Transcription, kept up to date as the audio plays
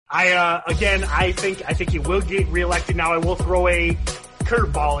I think he will get reelected. Now I will throw a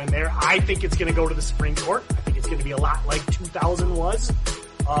curveball in there. I think it's going to go to the Supreme Court. I think it's going to be a lot like 2000 was.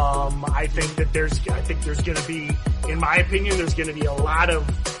 I think there's going to be, in my opinion, there's going to be a lot of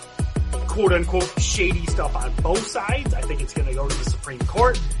quote unquote shady stuff on both sides. I think it's going to go to the Supreme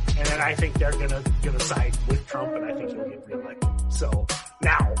Court, and then I think they're going to side with Trump, and I think he'll get reelected. So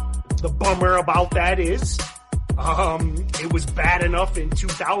now the bummer about that is, it was bad enough in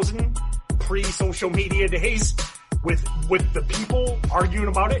 2000, pre-social media days, with the people arguing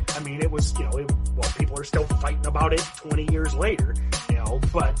about it. I mean, it was, people are still fighting about it 20 years later,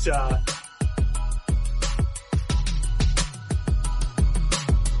 but,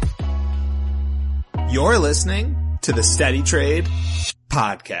 You're listening to the Steady Trade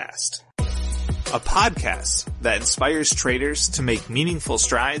Podcast, a podcast that inspires traders to make meaningful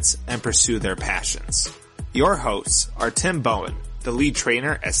strides and pursue their passions. Your hosts are Tim Bowen, the lead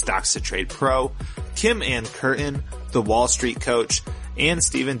trainer at Stocks to Trade Pro, Kim Ann Curtin, the Wall Street coach, and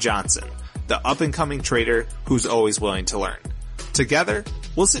Steven Johnson, the up-and-coming trader who's always willing to learn. Together,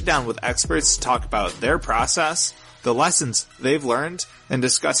 we'll sit down with experts to talk about their process, the lessons they've learned, and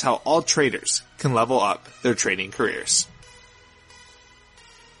discuss how all traders can level up their trading careers.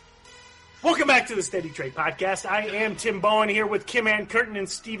 Welcome back to the Steady Trade Podcast. I am Tim Bowen here with Kim Ann Curtin and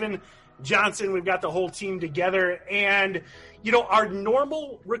Steven Johnson. We've got the whole team together, and our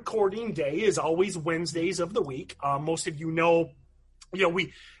normal recording day is always Wednesdays of the week. Most of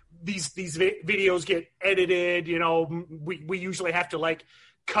these videos get edited. We usually have to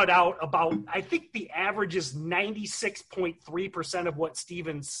cut out about, I think the average is 96.3% of what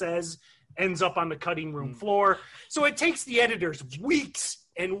Steven says ends up on the cutting room floor. So it takes the editors weeks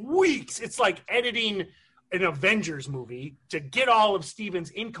and weeks. It's like editing an Avengers movie to get all of Steven's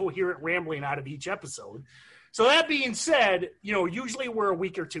incoherent rambling out of each episode. So that being said, usually we're a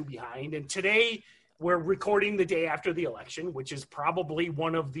week or two behind, and today we're recording the day after the election, which is probably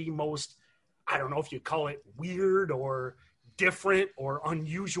one of the most, I don't know if you call it weird or different or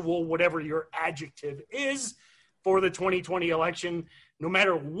unusual, whatever your adjective is, for the 2020 election. No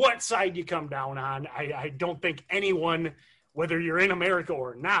matter what side you come down on, I don't think anyone, whether you're in America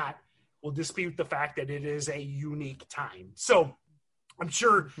or not, will dispute the fact that it is a unique time. So I'm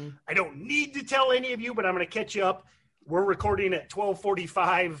sure I don't need to tell any of you, but I'm going to catch you up. We're recording at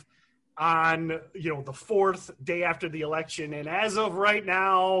 12:45 on, the fourth day after the election. And as of right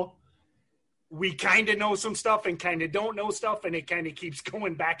now, we kind of know some stuff and kind of don't know stuff, and it kind of keeps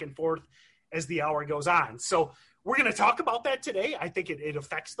going back and forth as the hour goes on. So we're going to talk about that today. I think it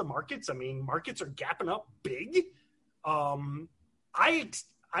affects the markets. I mean, markets are gapping up big.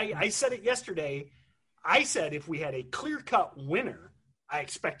 I said it yesterday. I said if we had a clear-cut winner, I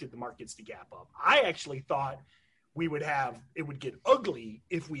expected the markets to gap up. I actually thought it would get ugly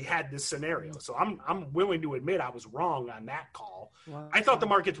if we had this scenario. So I'm willing to admit I was wrong on that call. Wow. I thought the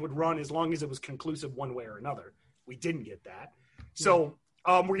markets would run as long as it was conclusive one way or another. We didn't get that. So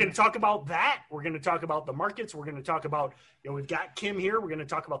we're going to talk about that. We're going to talk about the markets. We're going to talk about, we've got Kim here. We're going to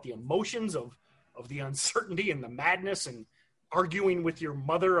talk about the emotions of the uncertainty and the madness and arguing with your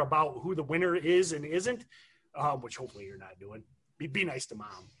mother about who the winner is and isn't, which hopefully you're not doing. Be nice to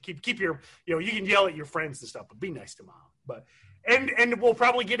mom. Keep your, you can yell at your friends and stuff, but be nice to mom. But, and we'll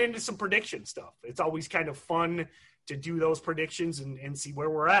probably get into some prediction stuff. It's always kind of fun to do those predictions and see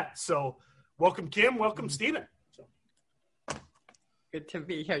where we're at. So welcome, Kim. Welcome, Steven. Good to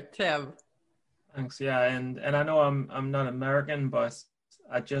be here, Tim. Thanks. Yeah. And I know I'm not American, but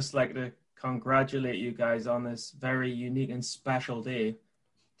I'd just like to congratulate you guys on this very unique and special day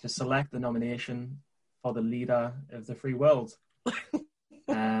to select the nomination for the leader of the free world.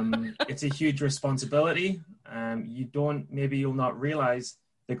 It's a huge responsibility. You'll not realize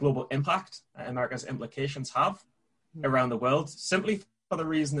the global impact America's implications have around the world, simply for the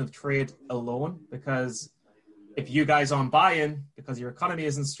reason of trade alone. Because if you guys aren't buying, because your economy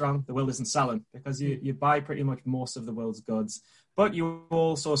isn't strong, the world isn't selling, because you buy pretty much most of the world's goods. But you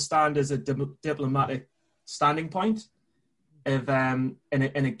also stand as a diplomatic standing point of in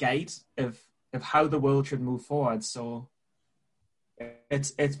a guide of how the world should move forward. So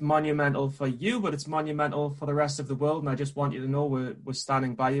it's monumental for you, but it's monumental for the rest of the world. And I just want you to know we're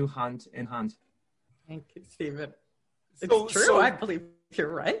standing by you hand in hand. Thank you, Steven. It's true. I believe you're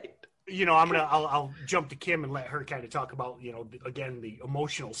right. I'll jump to Kim and let her kind of talk about, again, the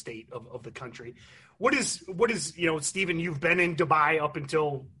emotional state of the country. What is, Steven, you've been in Dubai up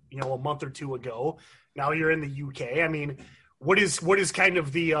until, a month or two ago. Now you're in the UK. I mean, what is kind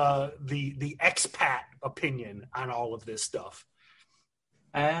of the expat opinion on all of this stuff?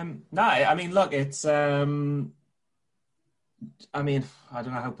 No, I mean, look, it's I mean, I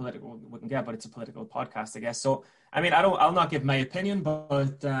don't know how political we can get, but it's a political podcast, I guess. So, I mean, I'll not give my opinion,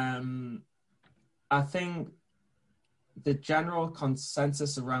 but I think the general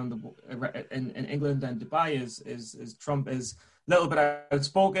consensus around in England and Dubai is Trump is a little bit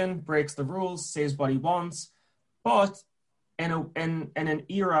outspoken, breaks the rules, says what he wants, but in an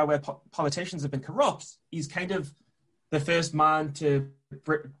era where politicians have been corrupt, he's kind of the first man to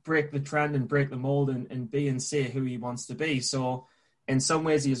break the trend and break the mold and be and say who he wants to be. So in some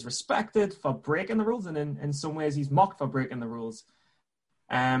ways he is respected for breaking the rules, and in some ways he's mocked for breaking the rules.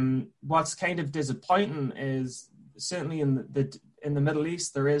 What's kind of disappointing is certainly in the Middle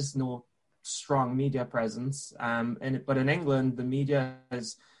East there is no strong media presence, but in England the media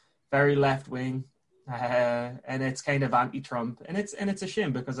is very left wing, and it's kind of anti-Trump, and it's a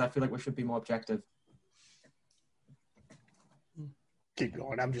shame because I feel like we should be more objective. Keep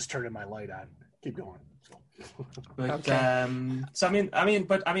going. I'm just turning my light on. Keep going. But Okay. so I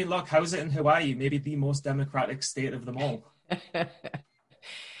mean, look, how's it in Hawaii? Maybe the most democratic state of them all.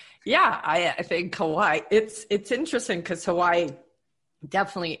 Yeah, I think Hawaii, it's interesting because Hawaii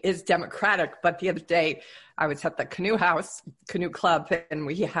definitely is democratic. But the other day I was at the canoe club, and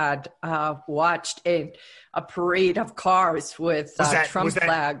we had watched a parade of cars with Trump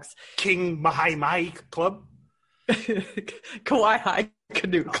flags. King Mahai Mai Club? Kauai High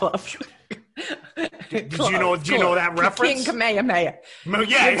Canoe Club. Did you know that reference? King Kamehameha.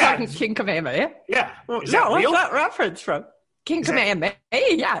 Yeah. Talking King Kamehameha? Yeah. What's that reference from? King Kamehameha.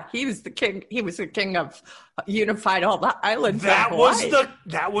 Yeah, he was the king. He was the king of unified all the islands. That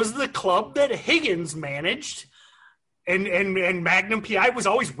was the club that Higgins managed, and Magnum PI was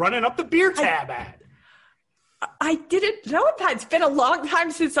always running up the beer tab at. I didn't know that. It's been a long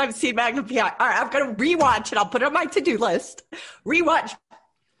time since I've seen Magnum PI. All right, I'm going to rewatch it. I'll put it on my to-do list. Rewatch.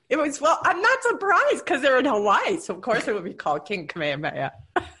 I'm not surprised because they're in Hawaii, so of course it would be called King Kamehameha.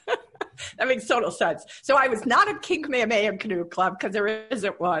 That makes total sense. So I was not at King Kamehameha Canoe Club because there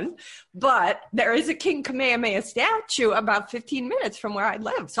isn't one, but there is a King Kamehameha statue about 15 minutes from where I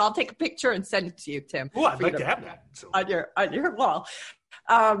live. So I'll take a picture and send it to you, Tim. Oh, I'd like to have that. So. On your wall.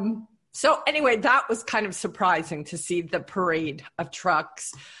 So anyway, that was kind of surprising to see the parade of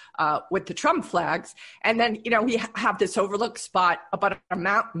trucks with the Trump flags. And then, we have this overlook spot about a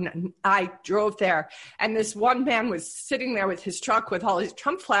mountain. And I drove there, and this one man was sitting there with his truck with all his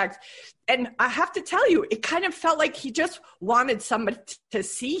Trump flags. And I have to tell you, it kind of felt like he just wanted somebody to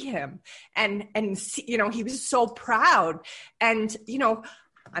see him. And see, he was so proud. And,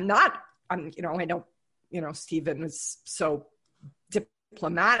 I know, Stephen was so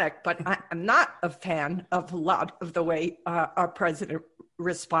diplomatic, but I'm not a fan of a lot of the way our president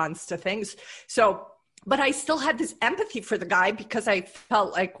responds to things. So, but I still had this empathy for the guy because I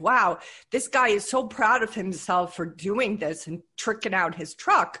felt like, wow, this guy is so proud of himself for doing this and tricking out his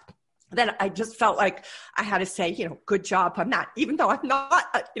truck that I just felt like I had to say, good job on that, even though I'm not,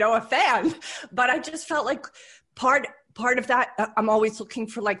 a fan, but I just felt like part of that, I'm always looking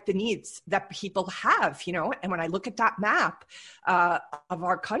for like the needs that people have, and when I look at that map of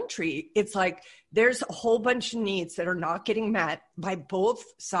our country, it's like there's a whole bunch of needs that are not getting met by both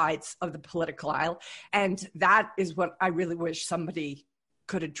sides of the political aisle. And that is what I really wish somebody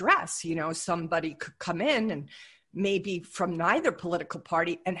could address. Somebody could come in and maybe from neither political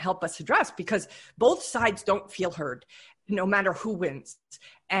party and help us address, because both sides don't feel heard no matter who wins.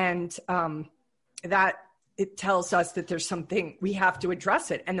 And that it tells us that there's something we have to address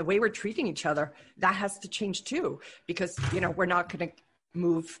it. And the way we're treating each other, that has to change too, because, we're not going to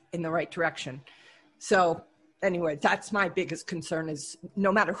move in the right direction. So anyway, that's my biggest concern is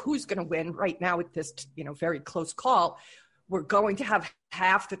no matter who's going to win right now with this, very close call, we're going to have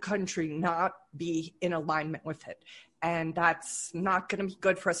half the country not be in alignment with it. And that's not going to be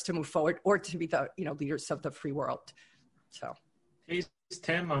good for us to move forward or to be the, leaders of the free world. So. Please,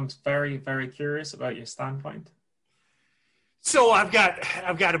 Tim, I'm very, very curious about your standpoint. So I've got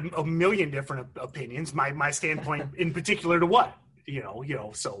a million different opinions. My standpoint in particular to what,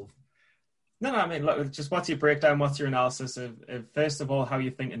 so. No, I mean, look, just what's your breakdown? What's your analysis of first of all, how you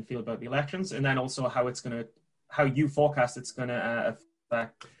think and feel about the elections, and then also how you forecast it's going to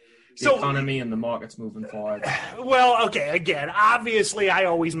affect the economy and the markets moving forward? Well, okay, again, obviously I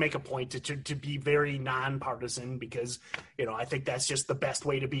always make a point to be very nonpartisan because, I think that's just the best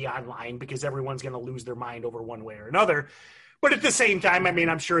way to be online because everyone's going to lose their mind over one way or another. But at the same time, I mean,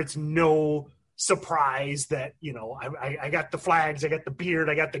 I'm sure it's no surprise that, I got the flags, I got the beard,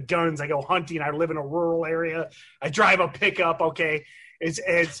 I got the guns, I go hunting, I live in a rural area, I drive a pickup, okay.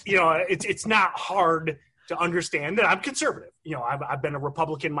 It's not hard to understand that I'm conservative. I've been a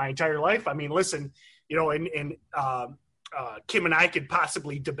Republican my entire life. I mean, listen, Kim and I could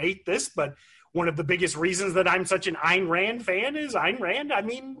possibly debate this, but one of the biggest reasons that I'm such an Ayn Rand fan is Ayn Rand. I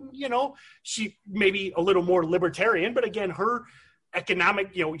mean, she may be a little more libertarian, but again, her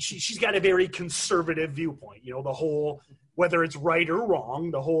economic, she's got a very conservative viewpoint, the whole, whether it's right or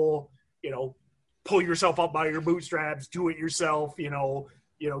wrong, the whole, pull yourself up by your bootstraps, do it yourself,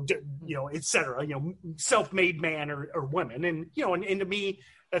 et cetera, self-made man or women. And, and to me,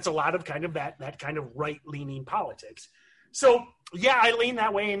 that's a lot of kind of that kind of right-leaning politics. So, yeah, I lean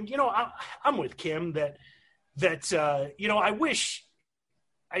that way. And, I'm with Kim that I wish,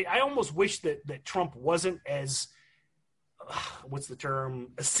 I almost wish that Trump wasn't as, what's the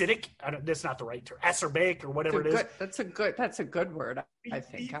term, acidic? That's not the right term, acerbic or whatever it is. That's a good word, I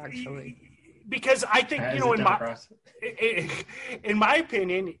think, actually. Because I think, in my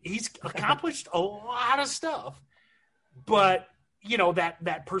opinion, he's accomplished a lot of stuff, but,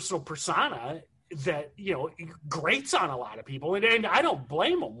 that personal persona that, grates on a lot of people. And I don't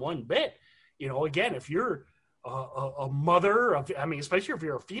blame him one bit. Again, if you're a mother of, especially if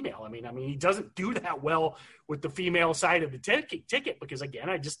you're a female, he doesn't do that well with the female side of the ticket because, again,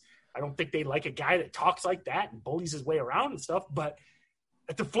 I don't think they like a guy that talks like that and bullies his way around and stuff. But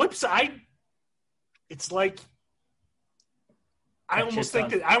at the flip side, it's like, I almost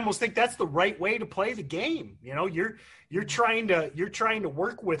think that's the right way to play the game. You're trying to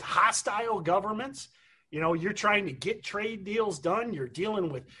work with hostile governments. You're trying to get trade deals done. You're dealing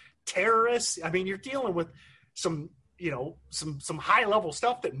with terrorists. You're dealing with some high level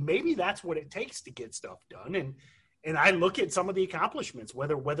stuff that maybe that's what it takes to get stuff done. And I look at some of the accomplishments,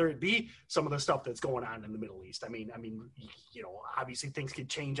 whether it be some of the stuff that's going on in the Middle East. Obviously things could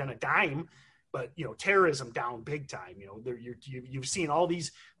change on a dime. But, terrorism down big time. You've seen all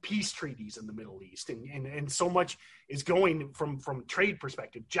these peace treaties in the Middle East, and so much is going from trade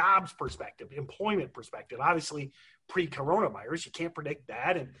perspective, jobs perspective, employment perspective. Obviously, pre-coronavirus, you can't predict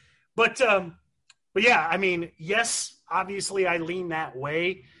that. But yeah, yes, obviously I lean that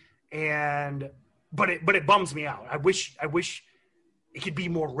way, but it bums me out. I wish it could be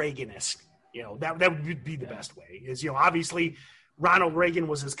more Reagan-esque. That would be the best way. Is obviously. Ronald Reagan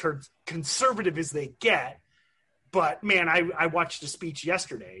was as conservative as they get, but man, I watched a speech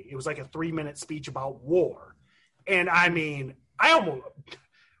yesterday. It was like a 3-minute speech about war. And I almost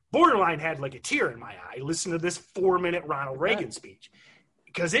borderline had like a tear in my eye listening to this 4-minute Ronald Reagan speech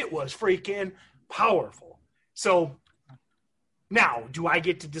because it was freaking powerful. So now, do I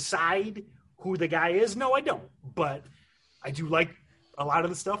get to decide who the guy is? No, I don't, but I do like a lot of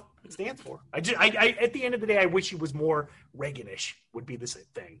the stuff it stands for. I at the end of the day, I wish he was more Reaganish would be the same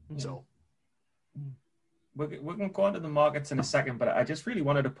thing. So we're going to go on to the markets in a second, but I just really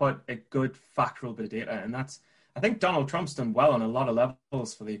wanted to put a good factual bit of data, and that's, I think Donald Trump's done well on a lot of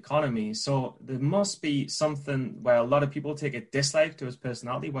levels for the economy. So there must be something where a lot of people take a dislike to his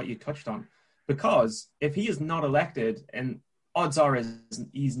personality, what you touched on, because if he is not elected, and odds are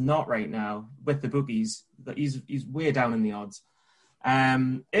he's not right now with the bookies, that he's way down in the odds.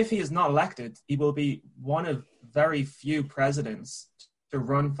 If he is not elected, he will be one of very few presidents to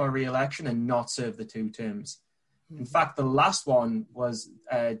run for re-election and not serve the 2 terms. In fact, the last one was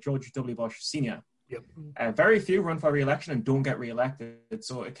George W. Bush Sr. Yep. Very few run for re-election and don't get re-elected.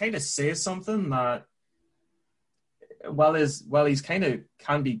 So it kind of says something that, he's kind of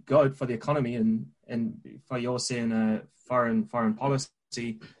can be good for the economy and for your saying foreign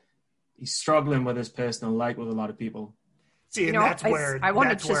policy, he's struggling with his personal life with a lot of people. See, and that's where I want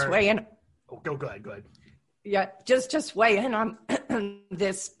to just weigh in. Oh, go ahead. Yeah, just weigh in on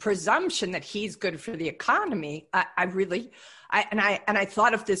this presumption that he's good for the economy. I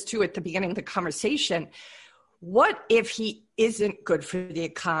thought of this too at the beginning of the conversation. What if he isn't good for the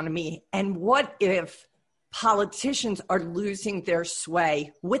economy? And what if politicians are losing their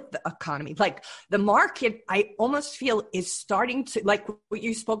sway with the economy? Like the market, I almost feel is starting to, like what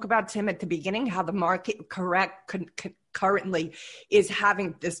you spoke about, Tim, at the beginning, how the market currently is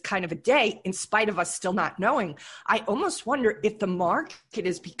having this kind of a day in spite of us still not knowing. I almost wonder if the market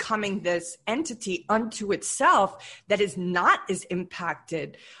is becoming this entity unto itself that is not as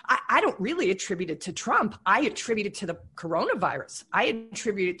impacted. I don't really attribute it to Trump. I attribute it to the coronavirus. I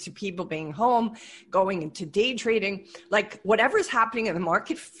attribute it to people being home, going into day trading. Like whatever's happening in the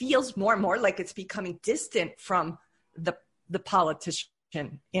market feels more and more like it's becoming distant from the politician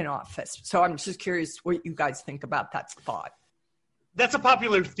in office. So I'm just curious what you guys think about that thought. That's a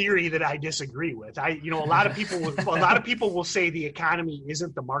popular theory that I disagree with. A lot of people will say the economy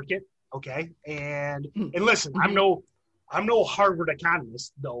isn't the market. Okay. And listen, I'm no Harvard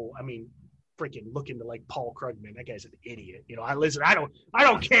economist though. freaking looking to like Paul Krugman. That guy's an idiot. You know, I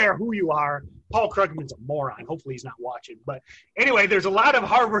don't care who you are. Paul Krugman's a moron. Hopefully he's not watching. But anyway, there's a lot of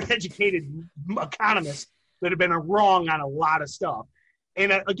Harvard-educated economists that have been wrong on a lot of stuff.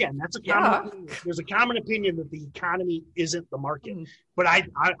 And again, that's a common opinion. There's a common opinion that the economy isn't the market. But I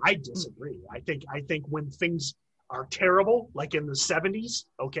disagree. I think when things are terrible, like in the 70s,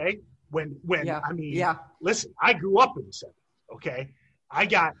 okay, listen, I grew up in the 70s, okay?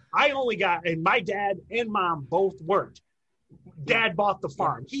 I only got, and my dad and mom both worked. Dad bought the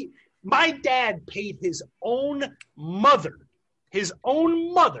farm. My dad paid his own mother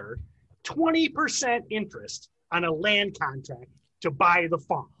 20% interest on a land contract to buy the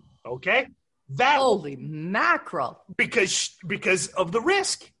farm. Okay, holy mackerel! Because of the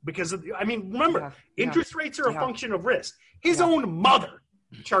risk. Remember, interest rates are a function of risk. His own mother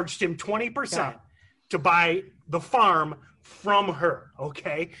charged him 20% to buy the farm from her.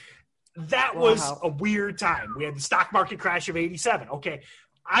 Okay, that was a weird time. We had the stock market crash of '87. Okay,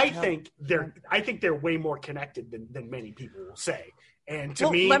 I think they're way more connected than many people will say. And to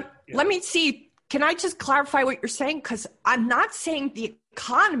me, let me see. Can I just clarify what you're saying? Because I'm not saying the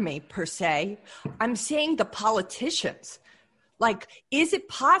economy per se. I'm saying the politicians. Like, is it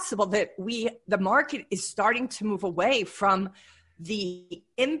possible that the market is starting to move away from the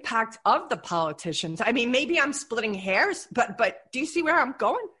impact of the politicians? I mean, maybe I'm splitting hairs, but do you see where I'm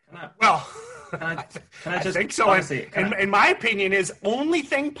going? I think so. In my opinion, is only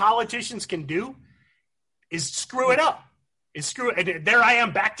thing politicians can do is screw it up. And there I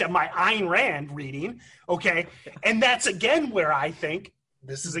am back to my Ayn Rand reading, okay? And that's again where I think,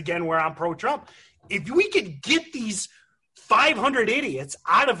 this is again where I'm pro-Trump. If we could get these 500 idiots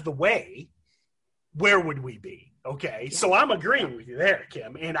out of the way, where would we be? Okay, so I'm agreeing with you there,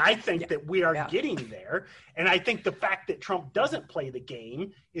 Kim. And I think that we are getting there. And I think the fact that Trump doesn't play the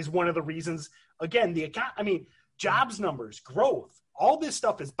game is one of the reasons, again, jobs numbers, growth, all this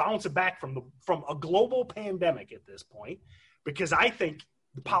stuff is bouncing back from a global pandemic at this point, because I think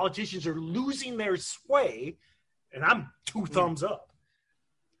the politicians are losing their sway, and I'm two thumbs up.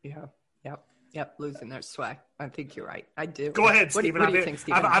 Yep, losing their sway. I think you're right. I do. Go ahead, Stephen. What do you think,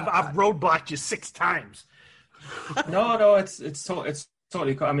 Stephen? I've roadblocked you 6 times. No, it's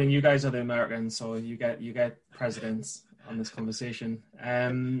totally. I mean, you guys are the Americans, so you get presidents on this conversation.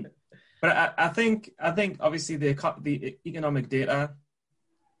 But I think obviously the economic data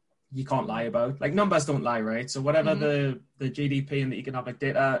you can't lie about. Like, numbers don't lie, right? So whatever the GDP and the economic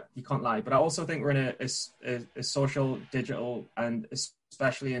data, you can't lie. But I also think we're in a social, digital, and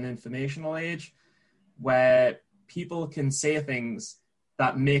especially an informational age where people can say things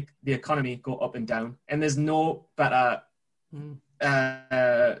that make the economy go up and down. And there's no better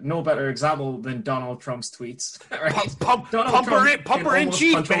example than Donald Trump's tweets. Right? Pump her in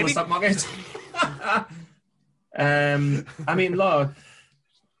cheek, baby. I mean, look,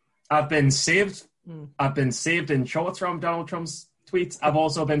 I've been saved in shorts from Donald Trump's tweets. I've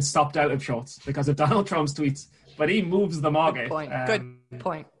also been stopped out of shorts because of Donald Trump's tweets. But he moves the market. Good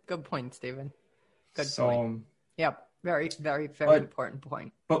point, Stephen. Good point. Yep. Very, very, very important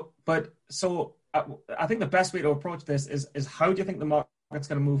point. But so I think the best way to approach this is how do you think the market's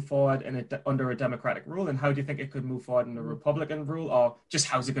going to move forward under a Democratic rule, and how do you think it could move forward in a Republican rule, or just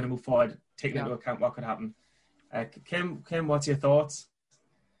how's it going to move forward, taking into account what could happen? Kim, what's your thoughts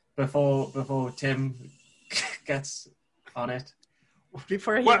before Tim gets on it?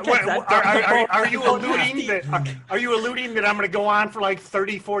 Before he are you alluding that I'm going to go on for like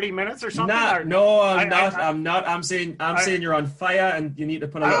 30-40 minutes or something? No, I'm not. I'm saying you're on fire and you need to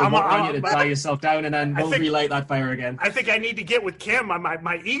put a little water on you to dry yourself down, and then we'll relight that fire again. I think I need to get with Kim.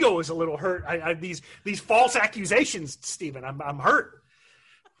 My ego is a little hurt. These false accusations, Stephen. I'm hurt.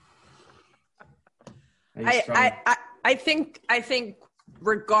 I think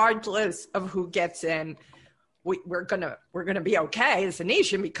regardless of who gets in, we're gonna be okay as a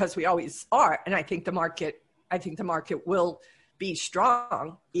nation, because we always are. And I think the market will be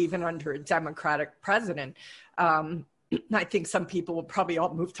strong even under a Democratic president. I think some people will probably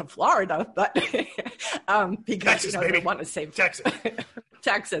all move to Florida, but because Texas, they want to save Texas.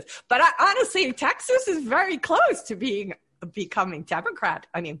 Texas. But honestly, Texas is very close to becoming Democrat.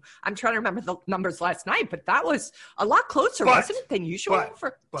 I mean, I'm trying to remember the numbers last night, but that was a lot closer, wasn't it, than usual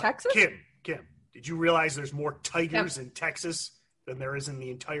for Texas? Kim, did you realize there's more tigers in Texas than there is in the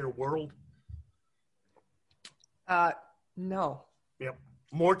entire world? No. Yep.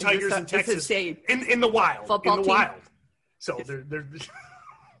 More tigers in Texas in the wild. In the wild. So they're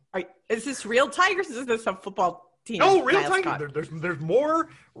is this real tigers? Is this a football team? No, real tigers. There's more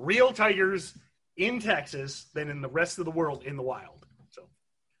real tigers in Texas than in the rest of the world in the wild. So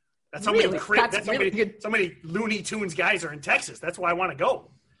That's how many Really? that's That's how really many, good. so many Looney Tunes guys are in Texas. That's why I want to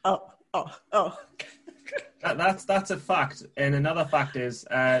go. Oh. That's a fact. And another fact is,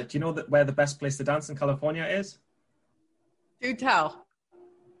 do you know where the best place to dance in California is? Do tell.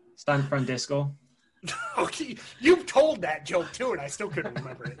 San Francisco. Okay, you've told that joke too, and I still couldn't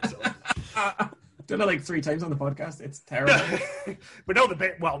remember it. So. Done it like 3 times on the podcast. It's terrible. But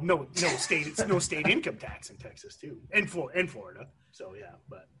no state income tax in Texas too, and Florida. So yeah,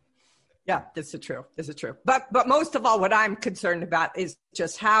 but. Yeah, this is true. But most of all, what I'm concerned about is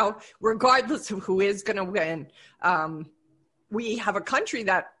just how, regardless of who is going to win, we have a country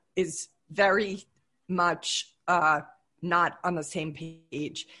that is very much not on the same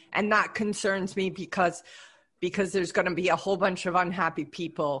page. And that concerns me because there's going to be a whole bunch of unhappy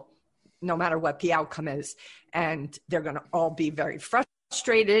people, no matter what the outcome is. And they're going to all be very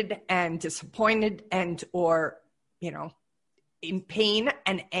frustrated and disappointed or in pain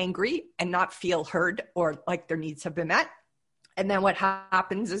and angry and not feel heard or like their needs have been met. And then what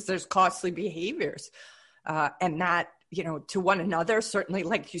happens is there's costly behaviors and that, to one another, certainly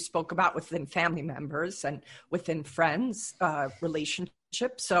like you spoke about within family members and within friends,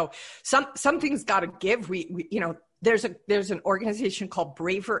 relationships. So something's got to give. We there's an organization called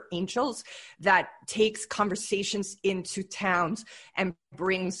Braver Angels that takes conversations into towns and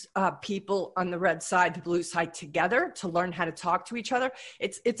brings people on the red side, the blue side together to learn how to talk to each other.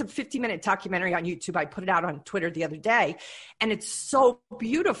 It's a 50-minute documentary on YouTube. I put it out on Twitter the other day, and it's so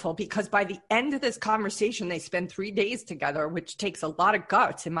beautiful because by the end of this conversation, they spend 3 days together, which takes a lot of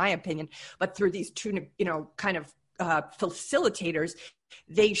guts, in my opinion. But through these two, kind of facilitators,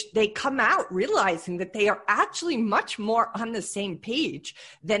 they come out realizing that they are actually much more on the same page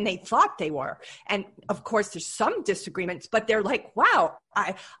than they thought they were. And of course, there's some disagreements, but they're like, wow,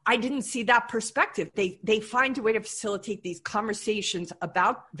 I didn't see that perspective. They find a way to facilitate these conversations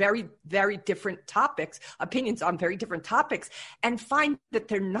about very, very different topics, opinions on very different topics, and find that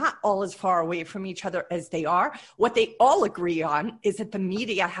they're not all as far away from each other as they are. What they all agree on is that the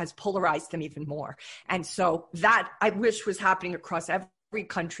media has polarized them even more. And so that I wish was happening across every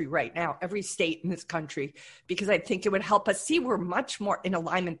country right now, every state in this country, because I think it would help us see we're much more in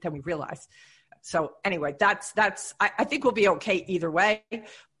alignment than we realize. So anyway, I think we'll be okay either way,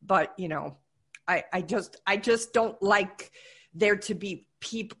 but I just don't like there to be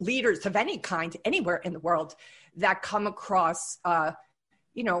leaders of any kind anywhere in the world that come across,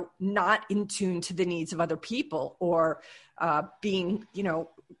 not in tune to the needs of other people or being,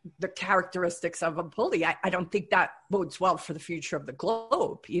 the characteristics of a bully. I don't think that bodes well for the future of the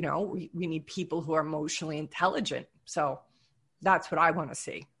globe. We need people who are emotionally intelligent. So that's what I want to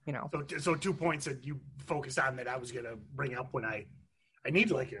see, So 2 points that you focused on that I was going to bring up when I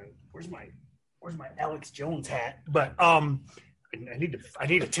need where's my Alex Jones hat? But I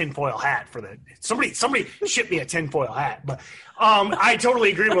need a tinfoil hat for that. Somebody ship me a tinfoil hat. But I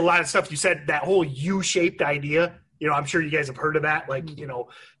totally agree with a lot of stuff you said. That whole U-shaped idea. I'm sure you guys have heard of that. Like,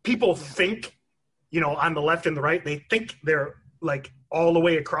 people think, on the left and the right, they think they're like all the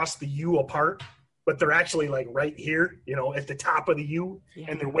way across the U apart, but they're actually like right here, at the top of the U,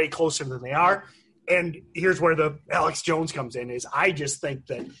 and they're way closer than they are. And here's where the Alex Jones comes in is I just think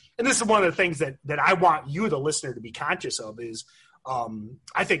that, and this is one of the things that I want you, the listener, to be conscious of is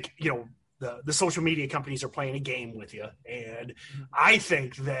I think, the social media companies are playing a game with you. And I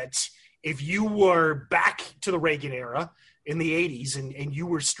think that if you were back to the Reagan era in the 80s and you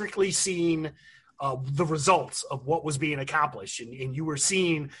were strictly seeing the results of what was being accomplished and you were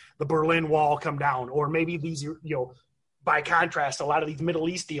seeing the Berlin Wall come down, or maybe these, by contrast, a lot of these Middle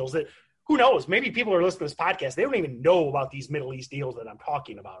East deals that, who knows, maybe people are listening to this podcast, they don't even know about these Middle East deals that I'm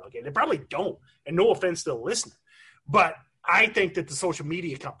talking about, okay? They probably don't, and no offense to the listener. But I think that the social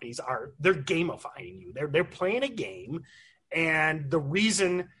media companies they're gamifying you. They're playing a game, and the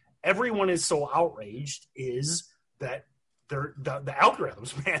reason – everyone is so outraged is that the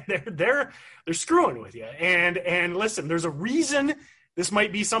algorithms, man, they're screwing with you. And listen, there's a reason this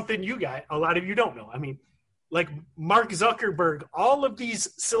might be something a lot of you don't know. I mean, like Mark Zuckerberg, all of these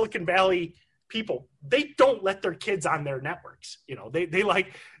Silicon Valley people, they don't let their kids on their networks. They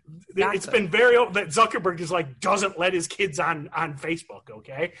like, exactly. It's been that Zuckerberg is like, doesn't let his kids on Facebook.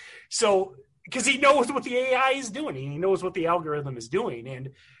 Okay. So, because he knows what the AI is doing. He knows what the algorithm is doing.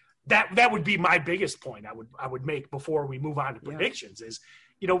 And that would be my biggest point I would make before we move on to predictions is,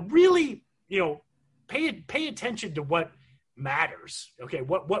 really, pay attention to what matters. Okay.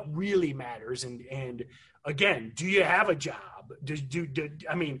 What really matters. And again, do you have a job?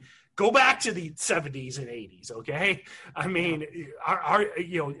 I mean, go back to the 70s and 80s. Okay. I mean,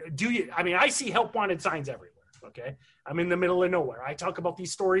 I see help wanted signs everywhere. okay? I'm in the middle of nowhere. I talk about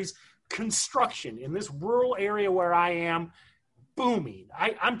these stories. Construction in this rural area where I am, booming.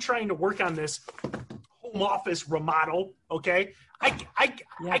 I'm trying to work on this home office remodel, okay? I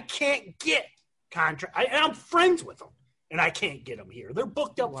can't get contract. And I'm friends with them, and I can't get them here. They're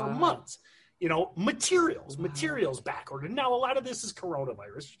booked up for months. You know, materials backward. And now a lot of this is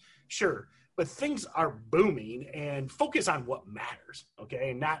coronavirus, sure. But things are booming, and focus on what matters,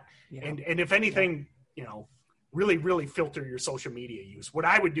 okay? And not and if anything, you know, really, really filter your social media use. What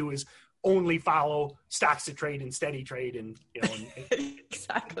I would do is only follow Stocks to Trade and Steady Trade and, you know,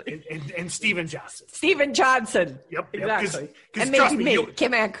 exactly. And Steven Johnson. Steven Johnson. Yep. Exactly. Cause and maybe me,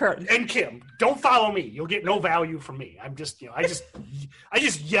 Kim Ann Curtin. And Kim. Don't follow me. You'll get no value from me. I'm just, you know, I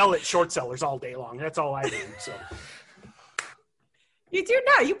just yell at short sellers all day long. That's all I do. So you do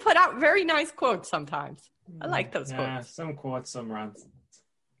now. You put out very nice quotes sometimes. I like those quotes. Yeah, some quotes, some rants.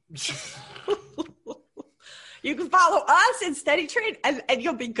 You can follow us in Steady Trade, and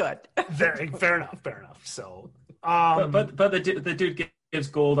you'll be good. Fair enough. So, but the dude gives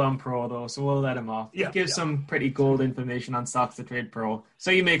gold on Pro though, so we'll let him off. He gives some pretty gold information on Stocks to Trade Pro,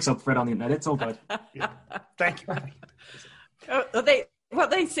 so he makes up for it on the internet. It's all good. Thank you. They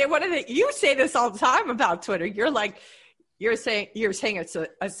say, what are they? You say this all the time about Twitter. You're saying it's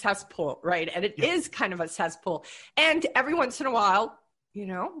a cesspool, right? And it is kind of a cesspool. And every once in a while, you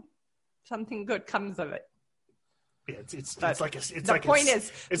know, something good comes of it. Yeah, it's like a septic tank.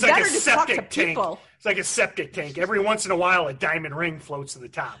 It's like a septic tank. Every once in a while, a diamond ring floats to the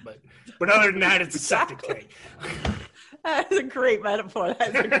top, but other than that, it's a septic tank. That's a great metaphor.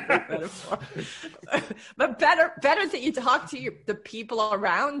 But better that you talk to the people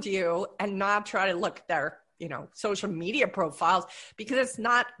around you and not try to look at their, you know, social media profiles, because it's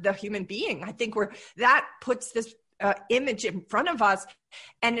not the human being. I think that puts this image in front of us,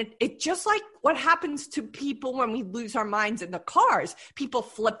 and it just like what happens to people when we lose our minds in the cars. People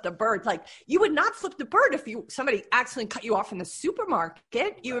flip the bird. Like, you would not flip the bird if somebody accidentally cut you off in the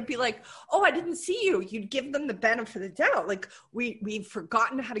supermarket. You would be like, oh, I didn't see you. You'd give them the benefit of the doubt. Like, we've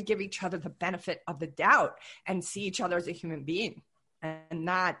forgotten how to give each other the benefit of the doubt and see each other as a human being, and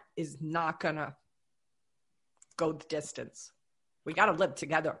that is not gonna go the distance. We got to live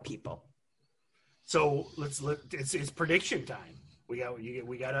together, people. So it's prediction time. We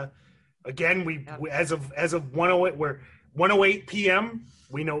gotta again. As of 108, we're 108 p.m.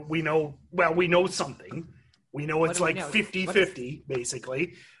 We know something. We know it's like 50-50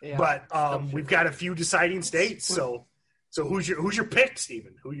 basically. Yeah. But we've got a few deciding states. So who's your pick,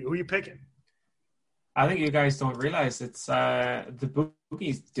 Stephen? Who you picking? I think you guys don't realize it's the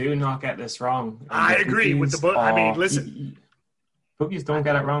bookies do not get this wrong. I agree with the book. I mean, listen, bookies don't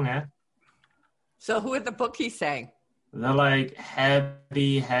get it wrong, eh? So who are the bookies saying? They're like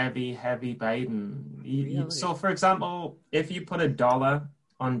heavy Biden. Really? So, for example, if you put $1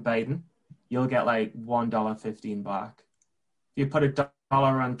 on Biden, you'll get like $1.15 back. If you put $1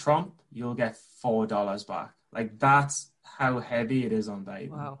 on Trump, you'll get $4 back. Like, that's how heavy it is on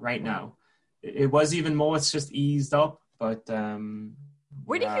Biden right now. It was even more. It's just eased up, but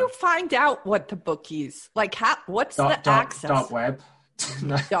where do you find out what the bookies like? What's the access? Dark web.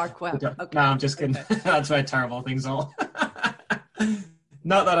 Dark web. Okay. No, I'm just kidding. That's where terrible things are.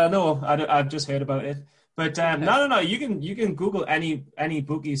 Not that I know. I've just heard about it. But no. You can Google any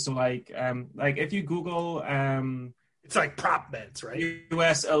bookies. So like if you Google it's like prop bets, right?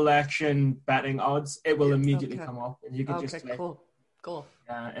 U.S. election betting odds, it will immediately come up, and you can just cool.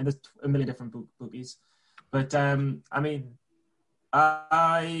 And there's a million different bookies. But I mean,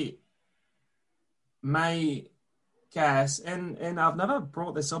 my guess, and I've never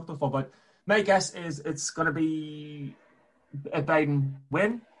brought this up before, but my guess is it's going to be a Biden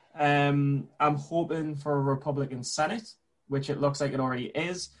win. I'm hoping for a Republican Senate, which it looks like it already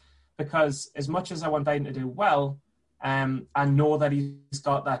is, because as much as I want Biden to do well, I know that he's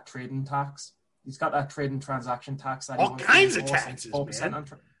got that trading tax. He's got that trade and transaction tax. That all kinds of taxes, 4% man.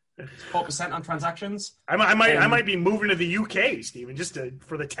 4% on transactions. I might be moving to the UK, Stephen, just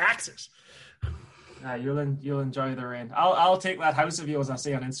for the taxes. You'll enjoy the rain. I'll take that house of yours I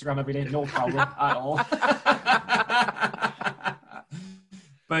see on Instagram every day, no problem at all.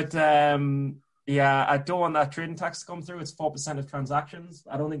 But I don't want that trading tax to come through. It's 4% of transactions.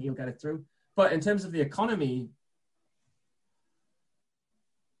 I don't think you'll get it through. But in terms of the economy,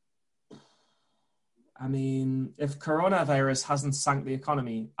 I mean, if coronavirus hasn't sank the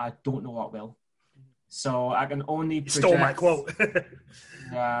economy, I don't know what will. So I can only project... Stole my quote.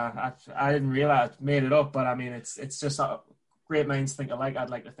 Yeah, I didn't realize I made it up, but I mean, it's just great minds think alike. I'd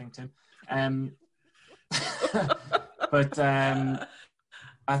like to think, Tim. But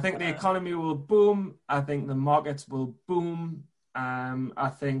I think the economy will boom. I think the markets will boom.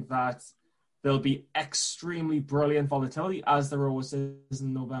 I think that there'll be extremely brilliant volatility, as there always is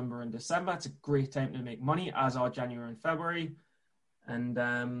in November and December. It's a great time to make money, as are January and February. And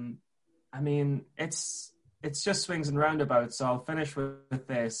I mean, it's just swings and roundabouts. So I'll finish with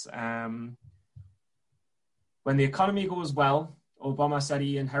this. When the economy goes well, Obama said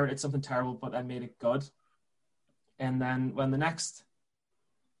he inherited something terrible, but then made it good. And then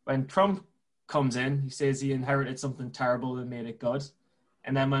when Trump comes in, he says he inherited something terrible and made it good.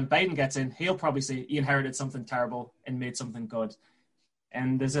 And then when Biden gets in, he'll probably say he inherited something terrible and made something good.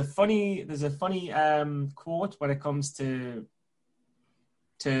 And there's a funny quote when it comes to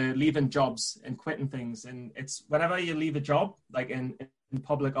leaving jobs and quitting things. And it's whenever you leave a job, like in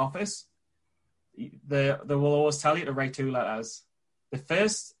public office, they will always tell you to write 2 letters. The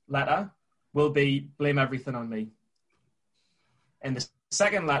first letter will be blame everything on me. And the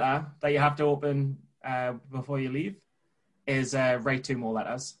second letter that you have to open before you leave is write 2 more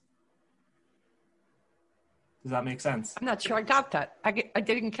letters. Does that make sense? I'm not sure I got that. I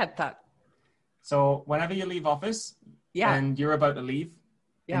didn't get that. So whenever you leave office and you're about to leave,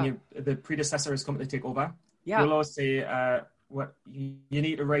 and the predecessor is coming to take over, you'll always say what you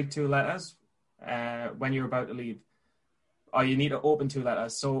need to write 2 letters when you're about to leave. Or you need to open 2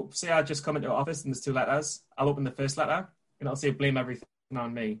 letters. So say I just come into office and there's 2 letters. I'll open the first letter and I'll say blame everything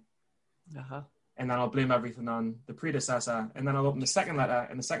on me. And then I'll blame everything on the predecessor. And then I'll open the second letter,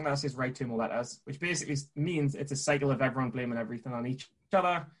 and the second letter says write 2 more letters, which basically means it's a cycle of everyone blaming everything on each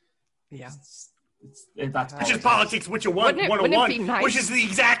other. Yeah. That's Which is politics 101, nice? Which is the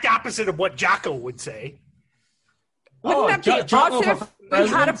exact opposite of what Jocko would say. Wouldn't that be awesome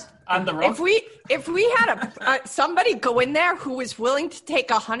if we had somebody go in there who was willing to take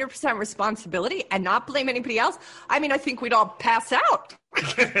 100% responsibility and not blame anybody else? I mean, I think we'd all pass out.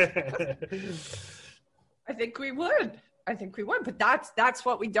 I think we would, but that's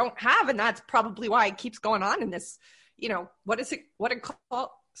what we don't have, and that's probably why it keeps going on in this. What is it? What it called?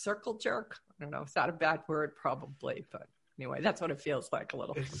 Circle jerk? I don't know. It's not a bad word, probably, but. Anyway, that's what it feels like a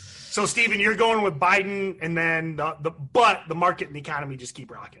little. So, Stephen, you're going with Biden, and then but the market and the economy just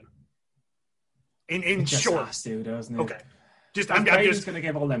keep rocking. In short, has to, doesn't it? Okay. I'm just going to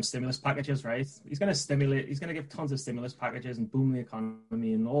give all them stimulus packages, right? He's going to give tons of stimulus packages and boom the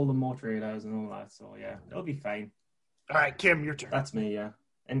economy and all the more traders and all that. So yeah, it'll be fine. All right, Kim, your turn. That's me, yeah.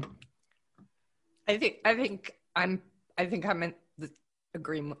 And I think I'm in the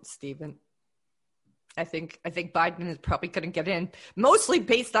agreement with Stephen. I think Biden is probably going to get in, mostly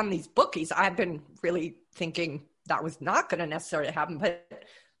based on these bookies. I've been really thinking that was not going to necessarily happen, but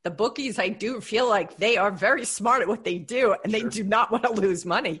the bookies, I do feel like they are very smart at what they do, and they do not want to lose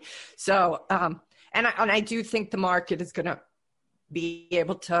money. So, and I do think the market is going to be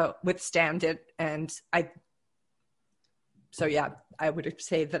able to withstand it. And I would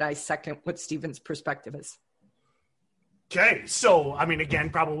say that I second what Stephen's perspective is. Okay, so, I mean, again,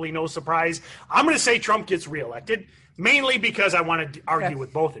 probably no surprise. I'm going to say Trump gets reelected, mainly because I want to argue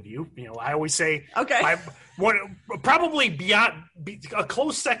with both of you. I always say probably beyond a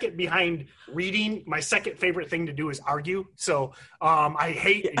close second behind reading. My second favorite thing to do is argue. So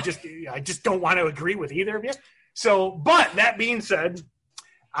I just don't want to agree with either of you. So, but that being said,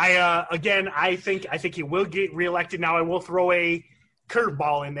 I think he will get reelected. Now, I will throw a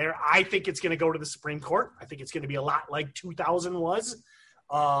curveball in there. I think it's going to go to the Supreme Court. I think it's going to be a lot like 2000 was.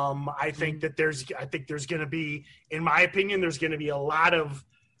 I think there's going to be, in my opinion, there's going to be a lot of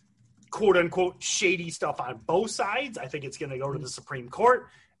quote unquote shady stuff on both sides. I think it's going to go to the Supreme Court,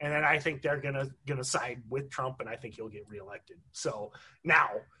 and then I think they're going to side with Trump, and I think he'll get reelected. So now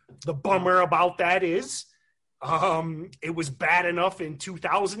the bummer about that is, it was bad enough in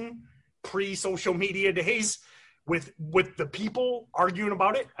 2000, pre-social media days, with the people arguing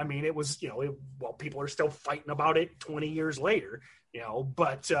about it. I mean, it was, people are still fighting about it 20 years later,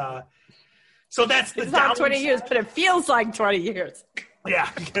 but so that's the it's not 20 years, but it feels like 20 years. Yeah.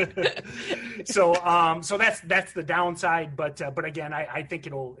 So that's the downside, but again, I think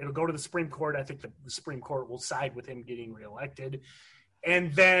it'll go to the Supreme Court. I think the Supreme Court will side with him getting reelected.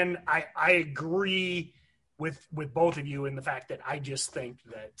 And then I agree with both of you in the fact that I just think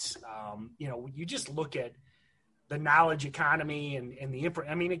that, you just look at the knowledge economy and the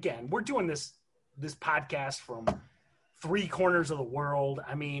I mean, again, we're doing this podcast from 3 corners of the world.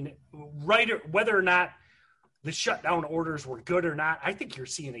 I mean, whether or not the shutdown orders were good or not, I think you're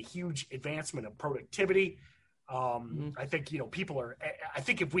seeing a huge advancement of productivity. I think, I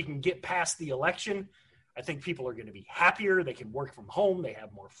think if we can get past the election, I think people are going to be happier. They can work from home. They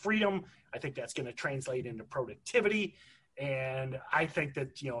have more freedom. I think that's going to translate into productivity. And I think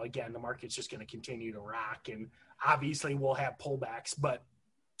that, again, the market's just going to continue to rock, and obviously we'll have pullbacks. But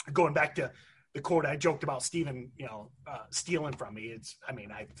going back to the quote I joked about Steven, stealing from me,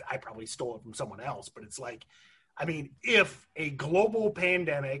 I probably stole it from someone else, but it's like, if a global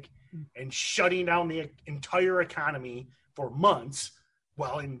pandemic and shutting down the entire economy for months,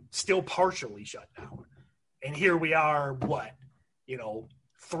 and still partially shut down, and here we are,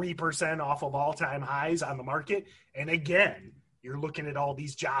 3% off of all-time highs on the market. And again, you're looking at all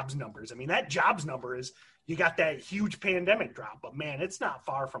these jobs numbers. That jobs number is, you got that huge pandemic drop, but man, it's not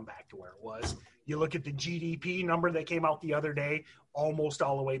far from back to where it was. You look at the GDP number that came out the other day, almost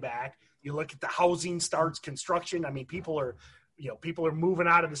all the way back. You look at the housing starts, construction. People are moving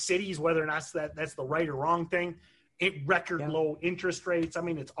out of the cities, whether or not that's the right or wrong thing. Record low interest rates.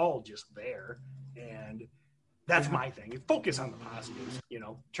 It's all just there. And that's my thing. Focus on the positives,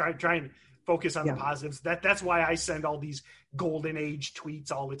 try and focus on the positives. That's why I send all these golden age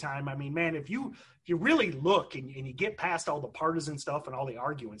tweets all the time. Man, if you really look and you get past all the partisan stuff and all the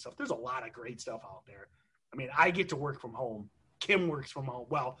arguing stuff, there's a lot of great stuff out there. I get to work from home. Kim works from home.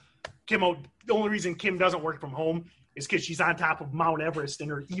 Well, the only reason Kim doesn't work from home is because she's on top of Mount Everest in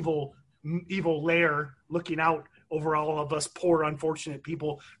her evil lair looking out over all of us poor, unfortunate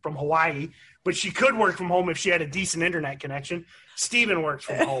people from Hawaii. But she could work from home if she had a decent internet connection. Steven works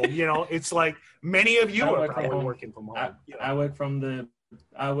from home. It's like many of you are probably working from home. I work from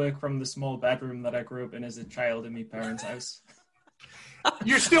the small bedroom that I grew up in as a child in my parents' house.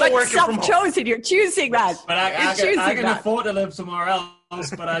 You're still working from home. Self-chosen. You're choosing that. But I can afford to live somewhere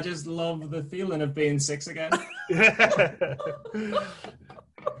else, but I just love the feeling of being 6 again.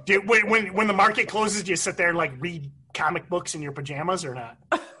 When the market closes, do you sit there and read comic books in your pajamas or not?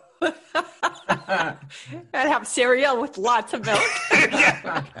 And have cereal with lots of milk.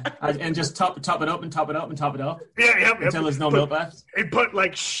 And just top it up and top it up and top it up. Yep. Until there's no milk left. And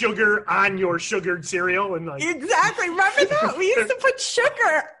put sugar on your sugared cereal and Exactly. Remember that? We used to put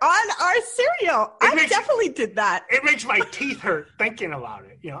sugar on our cereal. I definitely did that. It makes my teeth hurt thinking about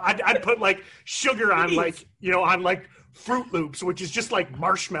it. I'd put sugar on on Fruit Loops, which is just like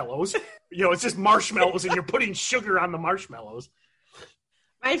marshmallows. It's just marshmallows and you're putting sugar on the marshmallows.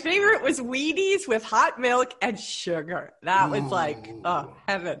 My favorite was Wheaties with hot milk and sugar. That was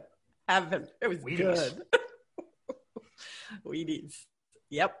heaven. It was Wheaties. Good. Wheaties.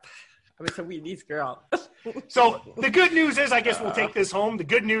 Yep. I was a Wheaties girl. So the good news is, I guess we'll take this home. The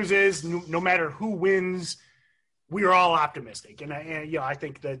good news is no matter who wins, we are all optimistic. And I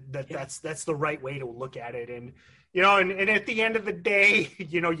think that's the right way to look at it. And, and at the end of the day,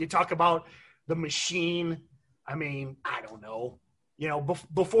 you talk about the machine. I don't know.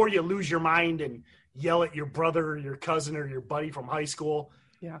 Before you lose your mind and yell at your brother or your cousin or your buddy from high school,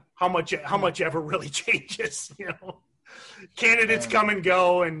 how much ever really changes, Candidates come and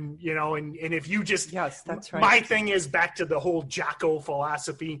go, and if you just that's right. My thing is back to the whole Jocko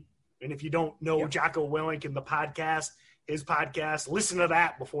philosophy, and if you don't know Jocko Willink and his podcast, listen to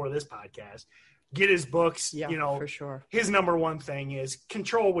that before this podcast. Get his books, for sure. His number one thing is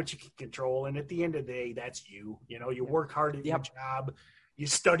control what you can control. And at the end of the day, that's you. You work hard at your job. You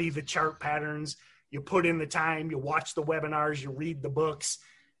study the chart patterns. You put in the time. You watch the webinars. You read the books.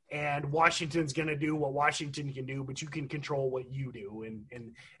 And Washington's going to do what Washington can do, but you can control what you do.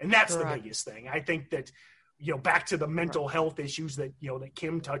 And that's the biggest thing. I think that, back to the mental health issues that, that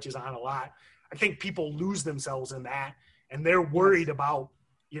Kim touches on a lot. I think people lose themselves in that. And they're worried about,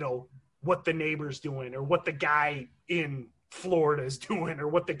 what the neighbor's doing or what the guy in Florida is doing or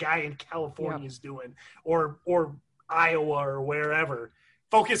what the guy in California is doing or Iowa or wherever.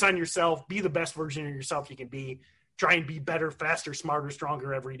 Focus on yourself. Be the best version of yourself you can be. Try and be better, faster, smarter,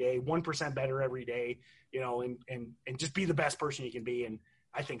 stronger every day, 1% better every day, and just be the best person you can be. And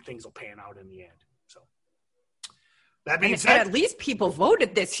I think things will pan out in the end. So that being said, at least people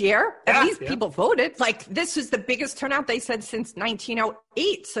voted this year. At least people voted. This is the biggest turnout, they said, since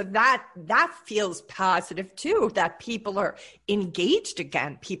 1908. So that feels positive too, that people are engaged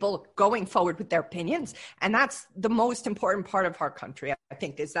again, people going forward with their opinions. And that's the most important part of our country, I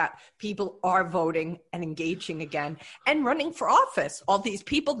think, is that people are voting and engaging again and running for office. All these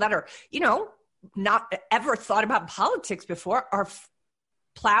people that are, not ever thought about politics before are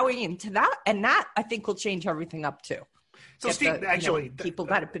plowing into that. And that, I think, will change everything up too. So Steve, people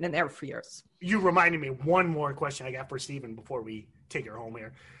that have been in there for years. You reminded me one more question I got for Stephen before we take her home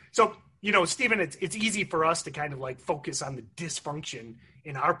here. So, Stephen, it's easy for us to kind of focus on the dysfunction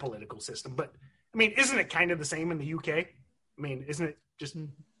in our political system, but isn't it kind of the same in the UK? Isn't it just?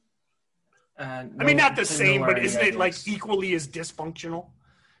 Not the same, but isn't it equally as dysfunctional?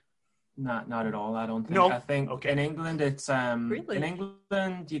 Not at all. I don't think. No? I think in England, it's Really? in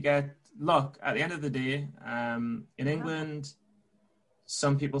England you get look. At the end of the day, in England,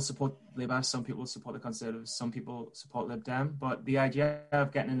 some people support Labour, some people support the Conservatives, some people support Lib Dem. But the idea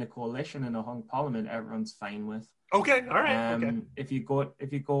of getting in a coalition in a hung parliament, everyone's fine with. Okay, all right. Okay. If you go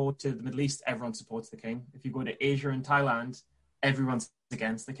to the Middle East, everyone supports the king. If you go to Asia and Thailand, everyone's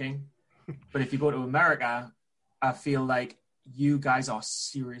against the king. But if you go to America, I feel like you guys are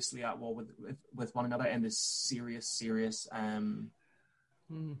seriously at war with one another in this serious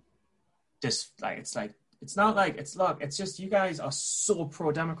just like it's just you guys are so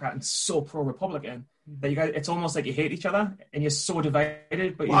pro-Democrat and so pro-Republican that you guys, it's almost like you hate each other and you're so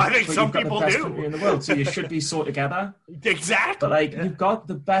divided, but I think some you've got people the best do. country in the world, so you should be so together. Exactly. But like you've got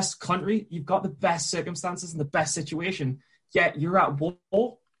the best country, you've got the best circumstances and the best situation, yet you're at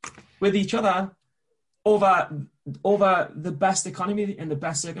war with each other over the best economy and the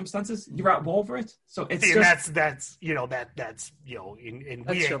best circumstances. You're at war for it. So it's that's we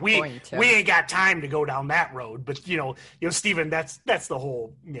ain't got time to go down that road. But Stephen, that's the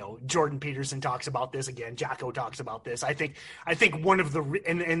whole, Jordan Peterson talks about this again. Jocko talks about this. I think one of the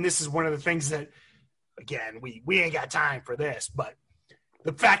and this is one of the things that, again, we ain't got time for this, but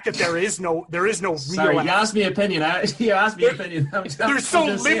the fact that there is no real. Sorry, you asked me opinion. You asked me opinion. There's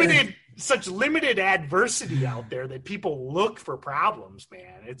such limited adversity out there that people look for problems,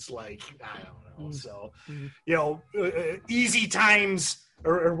 man. It's like, I don't know. So, easy times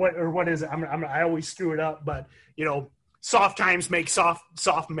or what is it? I always screw it up, but soft times make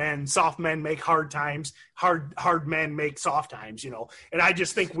soft men make hard times, hard men make soft times, And I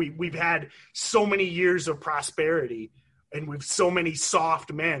just think we've had so many years of prosperity and with so many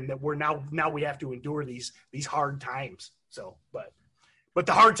soft men that we're now we have to endure these hard times. So, but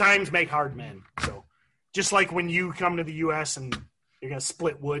the hard times make hard men. So just like when you come to the U.S. and you're going to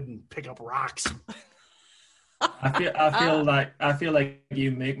split wood and pick up rocks. I feel like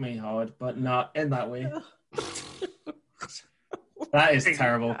you make me hard, but not in that way. That is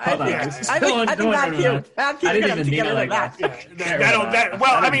terrible. Cut that out. I think Matthew I didn't even mean it like that.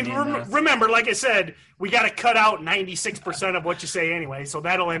 Remember, like I said, we got to cut out 96% of what you say anyway, so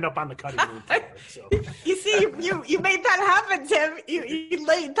that'll end up on the cutting room floor. So. You see, you made that happen, Tim. You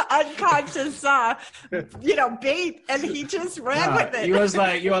laid the unconscious, bait, and he just ran with it.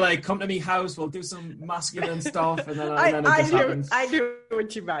 You were like, come to me house, we'll do some masculine stuff, and then it just happens. I knew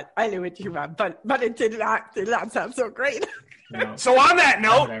what you meant. But it did not sound so great. No. So on that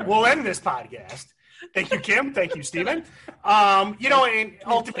note, we'll end this podcast. Thank you, Kim. Thank you, Stephen. And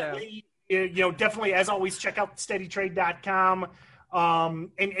ultimately, definitely, as always, check out steadytrade.com.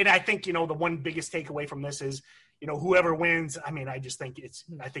 And I think, the one biggest takeaway from this is, whoever wins, I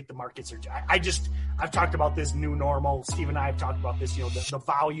think the markets are, I've talked about this new normal. Steve and I have talked about this, the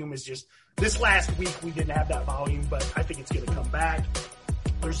volume is just, this last week we didn't have that volume, but I think it's going to come back.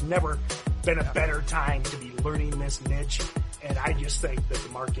 There's never been a better time to be learning this niche. And I just think that the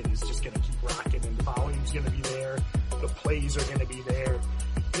market is just going to keep rocking and the volume's going to be there. The plays are going to be there.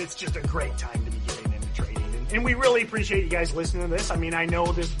 And it's just a great time to be getting into trading. And we really appreciate you guys listening to this. I know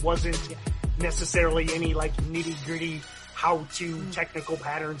this wasn't necessarily any like nitty gritty how-to technical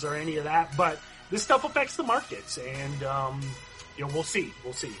patterns or any of that, but this stuff affects the markets and, we'll see.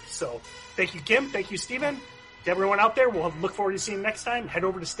 So thank you, Kim. Thank you, Stephen. To everyone out there, we'll look forward to seeing you next time. Head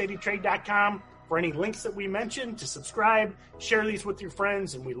over to steadytrade.com for any links that we mentioned, to subscribe, share these with your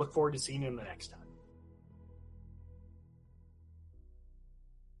friends, and we look forward to seeing you in the next time.